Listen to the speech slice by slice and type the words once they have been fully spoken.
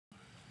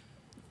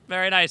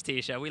Very nice,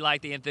 Tisha. We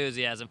like the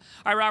enthusiasm.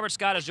 All right, Robert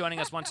Scott is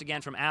joining us once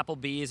again from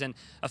Applebee's, and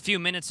a few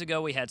minutes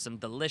ago we had some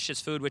delicious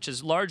food, which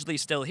is largely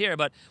still here,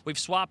 but we've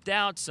swapped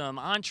out some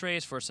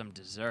entrees for some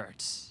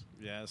desserts.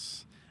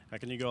 Yes. How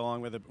can you go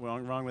wrong with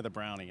a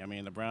brownie? I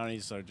mean, the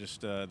brownies are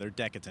just, they're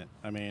decadent.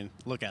 I mean,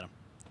 look at them.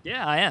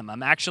 Yeah, I am.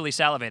 I'm actually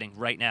salivating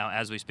right now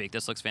as we speak.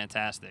 This looks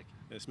fantastic.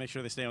 Just make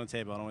sure they stay on the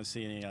table. I don't want to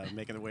see any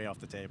making their way off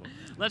the table.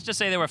 Let's just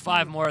say there were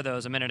 5 more of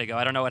those a minute ago.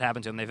 I don't know what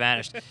happened to them. They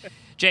vanished.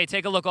 Jay,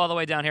 take a look all the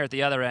way down here at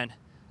the other end.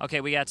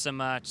 Okay, we got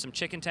some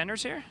chicken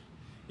tenders here.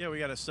 Yeah, we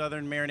got a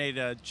southern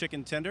marinated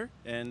chicken tender,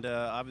 and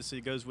obviously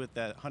it goes with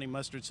that honey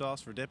mustard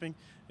sauce for dipping.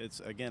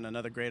 It's, again,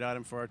 another great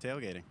item for our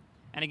tailgating.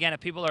 And again, if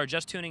people are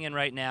just tuning in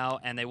right now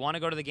and they want to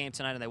go to the game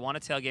tonight and they want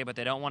to tailgate but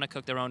they don't want to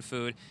cook their own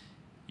food,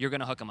 you're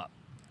going to hook them up.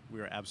 We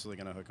are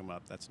absolutely going to hook them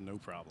up. That's no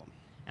problem.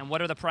 And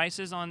what are the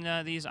prices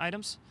on these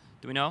items?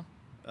 Do we know?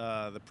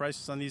 The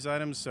prices on these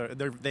items,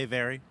 they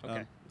vary,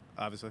 okay.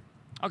 Obviously.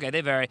 Okay,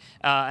 they vary.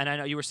 And I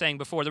know you were saying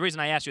before, the reason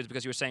I asked you is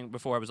because you were saying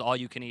before it was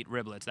all-you-can-eat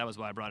riblets. That was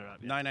why I brought it up.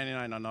 Yeah.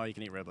 $9.99 on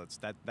all-you-can-eat riblets.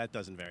 That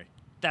doesn't vary.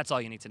 That's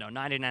all you need to know.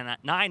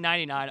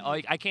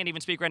 $9.99. I can't even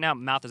speak right now.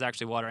 My mouth is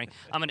actually watering.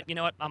 You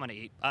know what? I'm gonna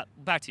eat.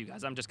 Back to you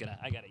guys. I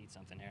gotta eat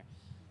something here.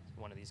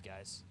 One of these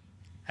guys.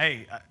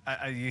 Hey,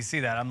 you see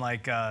that? I'm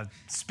like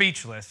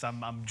speechless.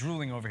 I'm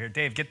drooling over here.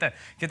 Dave, get the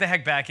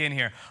heck back in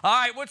here. All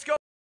right, let's go.